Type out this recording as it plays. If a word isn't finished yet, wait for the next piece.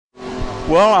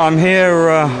Well, I'm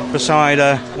here beside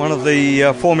one of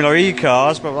the Formula E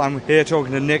cars, but I'm here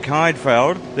talking to Nick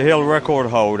Heidfeld, the Hill record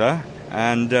holder,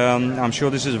 and I'm sure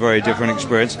this is a very different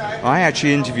experience. I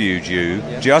actually interviewed you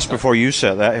just before you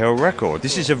set that Hill record.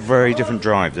 This is a very different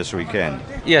drive this weekend.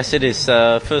 Yes, it is.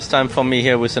 First time for me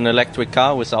here with an electric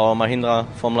car, with our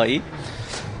Mahindra Formula E.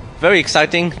 Very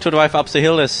exciting to drive up the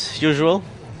hill as usual.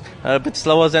 A bit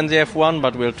slower than the F1,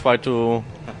 but we'll try to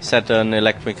set an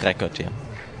electric record here.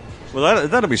 Well,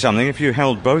 that'll be something. If you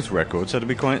held both records, that'd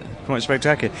be quite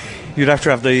spectacular. You'd have to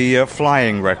have the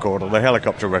flying record or the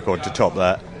helicopter record to top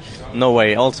that. No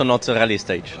way. Also not the rally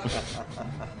stage.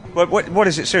 But what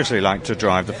is it seriously like to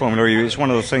drive the Formula E? It's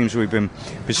one of the themes we've been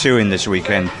pursuing this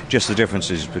weekend, just the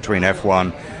differences between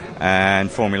F1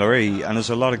 and Formula E. And there's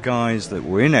a lot of guys that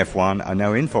were in F1 are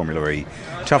now in Formula E.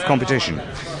 Tough competition.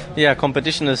 Yeah,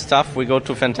 competition is tough. We go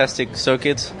to fantastic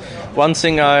circuits. One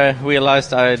thing I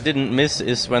realized I didn't miss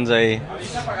is when they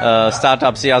start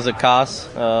up the other cars,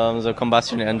 the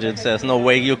combustion engines. There's no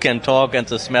way you can talk, and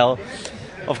the smell.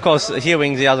 Of course,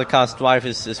 hearing the other cars drive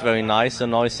is very nice, the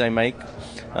noise they make.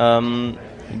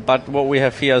 But what we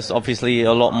have here is obviously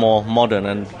a lot more modern,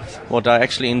 and what I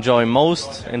actually enjoy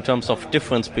most in terms of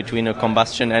difference between a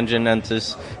combustion engine and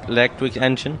this electric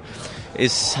engine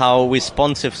is how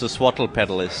responsive the throttle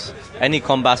pedal is. Any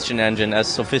combustion engine, as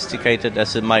sophisticated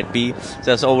as it might be,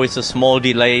 there's always a small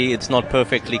delay, it's not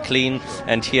perfectly clean,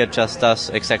 and here it just does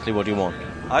exactly what you want.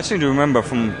 I seem to remember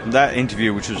from that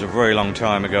interview, which was a very long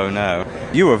time ago now,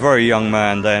 you were a very young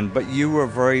man then, but you were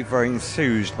very, very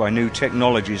enthused by new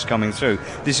technologies coming through.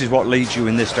 This is what leads you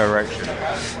in this direction.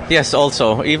 Yes,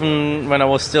 also, even when I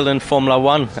was still in Formula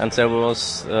One and there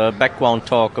was background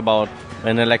talk about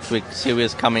an electric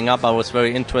series coming up, I was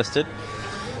very interested.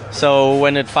 So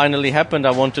when it finally happened,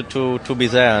 I wanted to be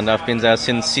there, and I've been there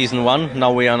since season 1.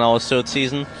 Now we are in our third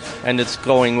season, and it's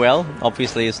growing well.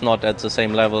 Obviously, it's not at the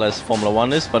same level as Formula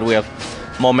 1 is, but we have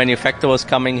more manufacturers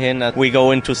coming in. We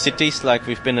go into cities, like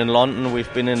we've been in London,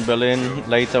 we've been in Berlin.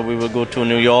 Later we will go to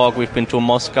New York, we've been to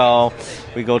Moscow,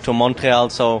 we go to Montreal.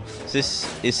 So this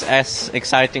is as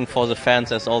exciting for the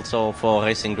fans as also for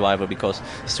racing driver, because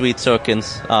street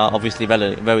circuits are obviously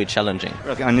very, very challenging.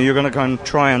 And you're going to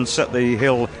try and set the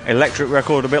Hill electric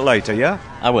record a bit later, yeah?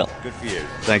 I will. Good for you.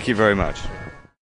 Thank you very much.